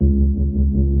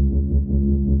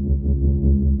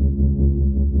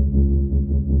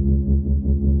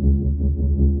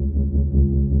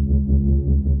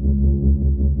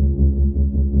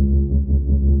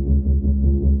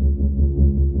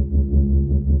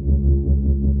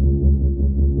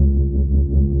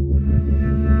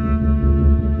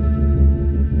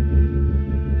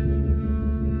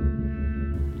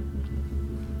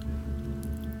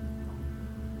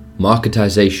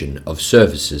marketization of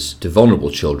services to vulnerable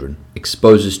children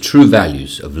exposes true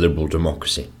values of liberal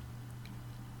democracy.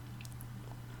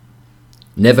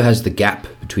 Never has the gap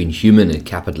between human and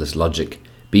capitalist logic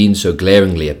been so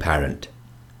glaringly apparent.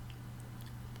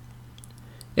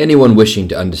 Anyone wishing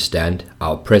to understand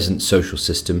our present social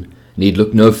system need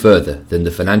look no further than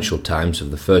the Financial Times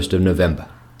of the 1st of November.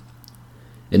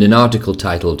 In an article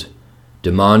titled,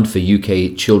 "Demand for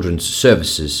UK Children's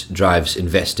Services Drives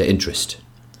Investor Interest,"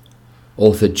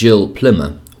 author Jill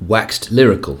Plimmer waxed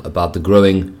lyrical about the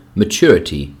growing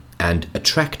maturity and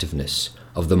attractiveness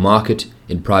of the market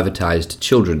in privatized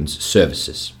children's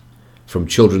services, from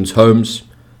children's homes,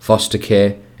 foster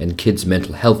care and kids'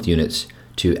 mental health units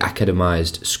to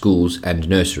academized schools and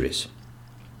nurseries.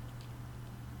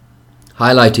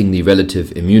 Highlighting the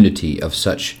relative immunity of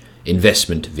such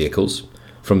investment vehicles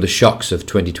from the shocks of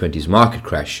 2020's market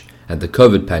crash and the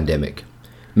COVID pandemic,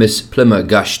 Ms. Plimmer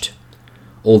gushed,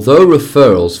 "Although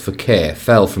referrals for care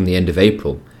fell from the end of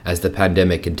April as the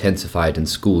pandemic intensified and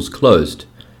schools closed,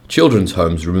 children's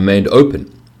homes remained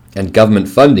open and government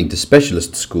funding to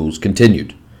specialist schools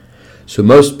continued, so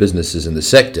most businesses in the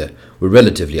sector were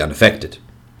relatively unaffected."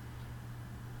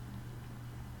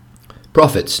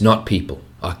 Profits, not people,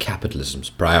 are capitalism's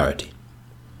priority.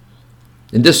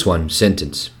 In this one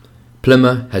sentence,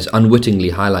 Plimmer has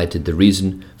unwittingly highlighted the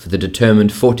reason for the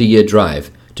determined 40-year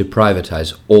drive to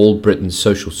privatize all Britain's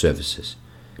social services,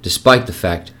 despite the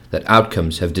fact that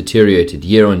outcomes have deteriorated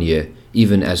year on year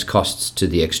even as costs to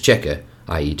the exchequer,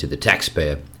 i.e. to the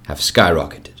taxpayer, have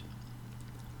skyrocketed.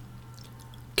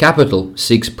 Capital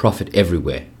seeks profit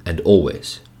everywhere and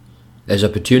always. As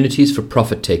opportunities for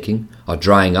profit-taking are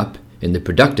drying up in the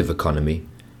productive economy,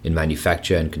 in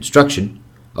manufacture and construction,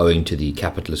 owing to the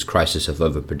capitalist crisis of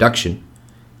overproduction,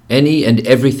 any and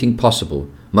everything possible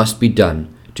must be done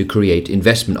to create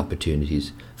investment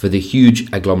opportunities for the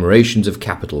huge agglomerations of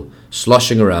capital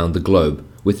sloshing around the globe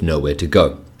with nowhere to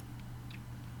go.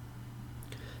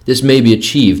 This may be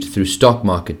achieved through stock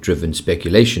market-driven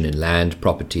speculation in land,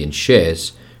 property and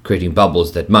shares, creating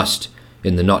bubbles that must,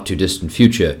 in the not-too-distant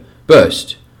future,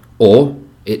 burst, or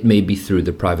it may be through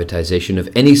the privatization of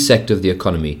any sector of the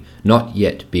economy not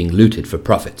yet being looted for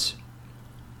profits.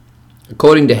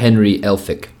 According to Henry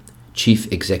Elphick, chief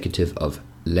executive of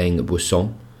Lang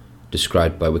Buisson,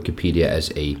 described by Wikipedia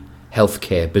as a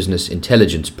healthcare business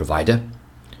intelligence provider,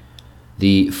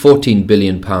 the £14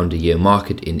 billion a year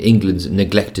market in England's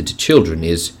neglected children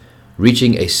is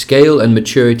reaching a scale and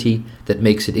maturity that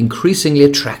makes it increasingly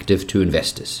attractive to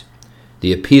investors.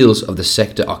 The appeals of the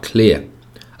sector are clear: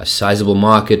 a sizable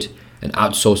market, an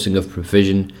outsourcing of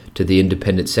provision to the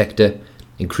independent sector,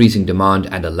 increasing demand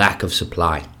and a lack of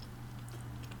supply.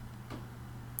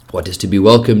 What is to be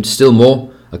welcomed still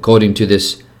more, according to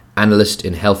this analyst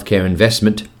in healthcare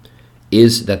investment,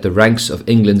 is that the ranks of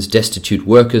England's destitute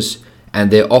workers and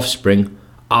their offspring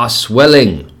are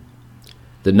swelling.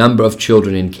 The number of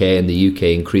children in care in the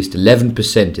UK increased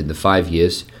 11% in the 5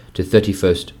 years to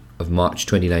 31st of March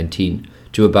 2019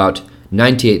 to about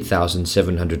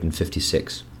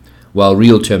 98,756, while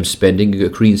real-term spending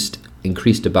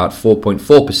increased about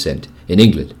 4.4% in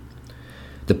England.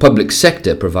 The public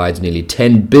sector provides nearly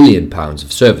 £10 billion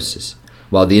of services,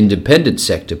 while the independent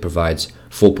sector provides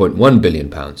 £4.1 billion,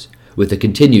 with a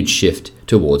continued shift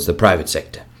towards the private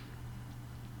sector.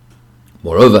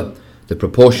 Moreover, the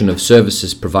proportion of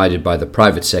services provided by the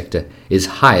private sector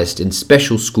is highest in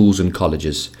special schools and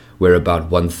colleges, where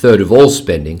about 1/3 of all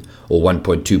spending, or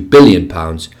 £1.2 billion,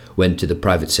 went to the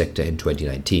private sector in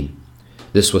 2019.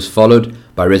 This was followed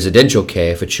by residential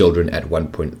care for children at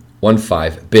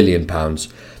 £1.15 billion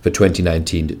for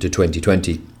 2019 to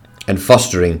 2020, and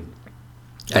fostering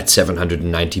at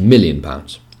 £790 million.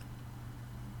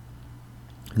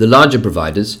 The larger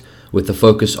providers, with the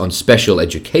focus on special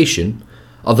education,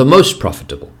 are the most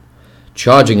profitable,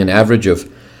 charging an average of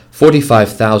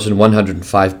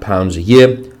 £45,105 a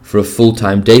year for a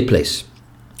full-time day place,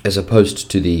 as opposed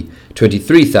to the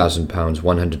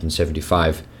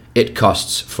 £23,175 it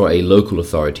costs for a local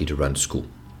authority to run school.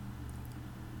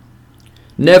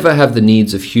 Never have the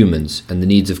needs of humans and the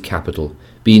needs of capital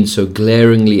been so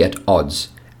glaringly at odds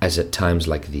as at times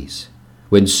like these,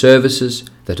 when services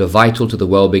that are vital to the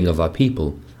well-being of our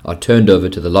people are turned over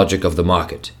to the logic of the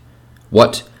market.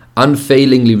 What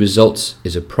unfailingly results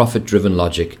is a profit-driven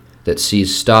logic that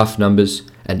sees staff numbers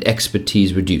and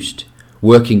expertise reduced,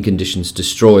 working conditions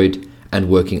destroyed, and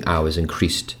working hours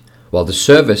increased, while the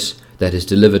service that is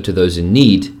delivered to those in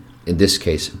need, in this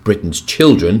case Britain's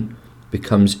children,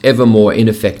 becomes ever more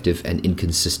ineffective and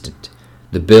inconsistent.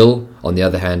 The bill, on the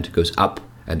other hand, goes up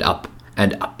and up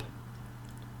and up.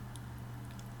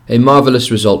 A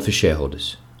marvellous result for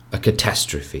shareholders, a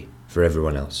catastrophe for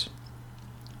everyone else.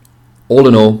 All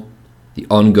in all, the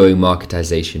ongoing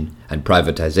marketization and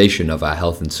privatization of our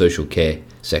health and social care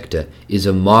sector is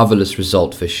a marvelous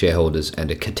result for shareholders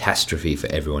and a catastrophe for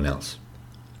everyone else.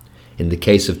 In the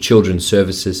case of children's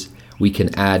services, we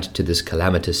can add to this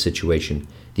calamitous situation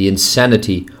the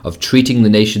insanity of treating the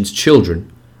nation's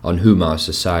children, on whom our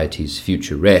society's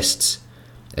future rests,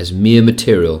 as mere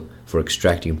material for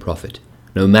extracting profit,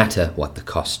 no matter what the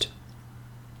cost.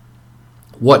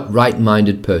 What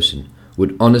right-minded person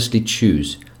would honestly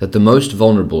choose that the most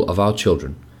vulnerable of our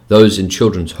children, those in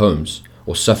children's homes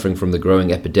or suffering from the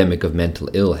growing epidemic of mental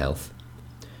ill health,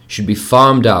 should be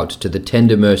farmed out to the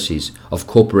tender mercies of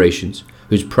corporations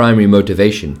whose primary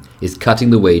motivation is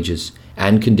cutting the wages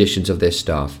and conditions of their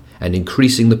staff and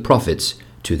increasing the profits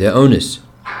to their owners?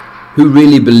 Who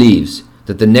really believes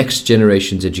that the next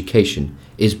generation's education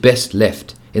is best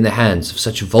left in the hands of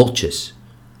such vultures?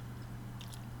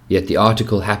 Yet the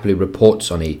article happily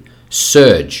reports on a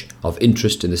surge of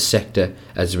interest in the sector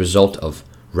as a result of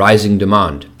rising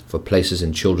demand for places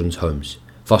in children's homes,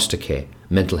 foster care,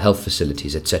 mental health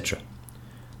facilities, etc.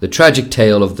 The tragic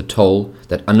tale of the toll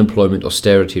that unemployment,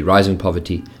 austerity, rising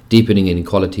poverty, deepening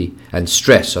inequality, and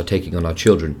stress are taking on our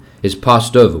children is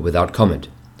passed over without comment,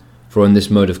 for in this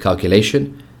mode of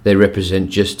calculation, they represent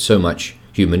just so much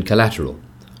human collateral.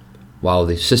 While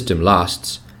the system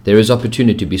lasts, there is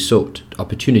opportunity to be sought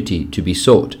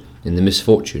in the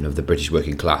misfortune of the British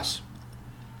working class.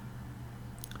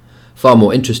 Far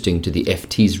more interesting to the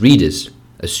FT's readers,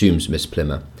 assumes Miss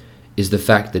Plimmer, is the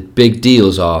fact that big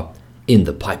deals are in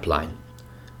the pipeline.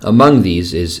 Among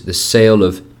these is the sale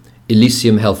of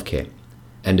Elysium Healthcare,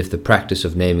 and if the practice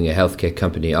of naming a healthcare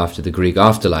company after the Greek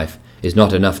afterlife is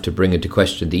not enough to bring into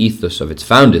question the ethos of its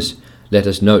founders, let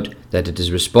us note that it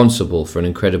is responsible for an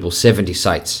incredible 70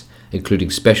 sites, including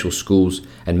special schools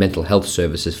and mental health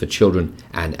services for children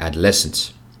and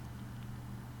adolescents.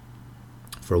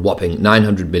 For a whopping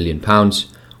 £900 million,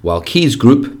 while Keys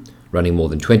Group, running more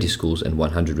than 20 schools and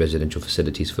 100 residential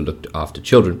facilities for looked after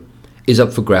children, is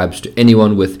up for grabs to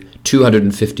anyone with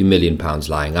 £250 million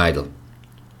lying idle.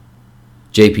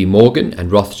 JP Morgan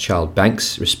and Rothschild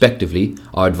banks, respectively,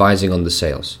 are advising on the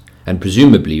sales, and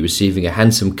presumably receiving a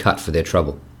handsome cut for their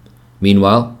trouble.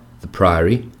 Meanwhile, the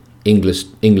Priory,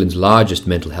 England's largest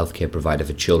mental health care provider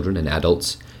for children and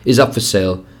adults, is up for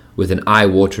sale with an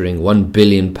eye-watering £1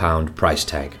 billion price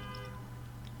tag.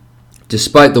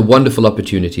 Despite the wonderful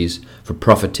opportunities for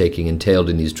profit-taking entailed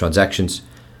in these transactions,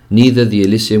 neither the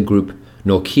Elysium Group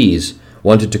nor Keys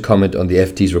wanted to comment on the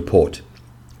FT's report,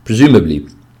 presumably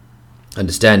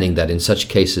understanding that in such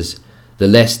cases, the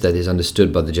less that is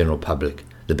understood by the general public,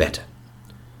 the better.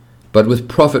 But with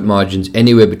profit margins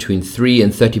anywhere between 3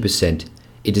 and 30%,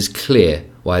 it is clear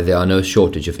why there are no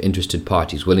shortage of interested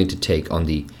parties willing to take on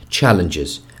the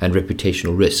challenges and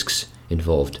reputational risks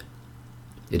involved.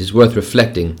 It is worth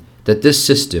reflecting that this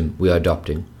system we are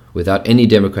adopting, without any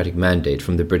democratic mandate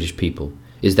from the British people,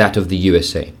 is that of the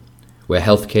USA, where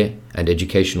healthcare and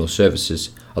educational services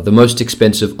are the most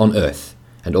expensive on earth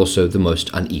and also the most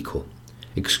unequal,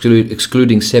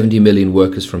 excluding 70 million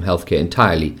workers from healthcare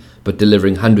entirely, but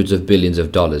delivering hundreds of billions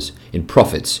of dollars in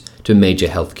profits to major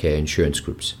healthcare insurance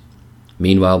groups.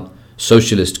 Meanwhile,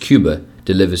 socialist Cuba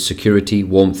delivers security,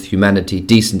 warmth, humanity,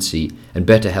 decency, and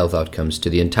better health outcomes to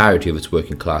the entirety of its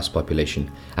working class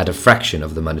population at a fraction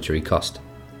of the monetary cost.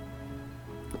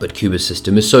 But Cuba's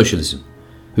system is socialism,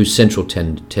 whose central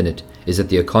tenet is that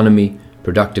the economy,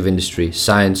 productive industry,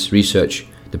 science, research,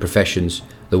 the professions,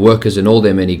 the workers in all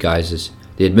their many guises,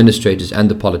 the administrators and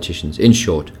the politicians, in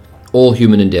short, all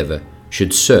human endeavor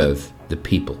should serve the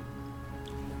people.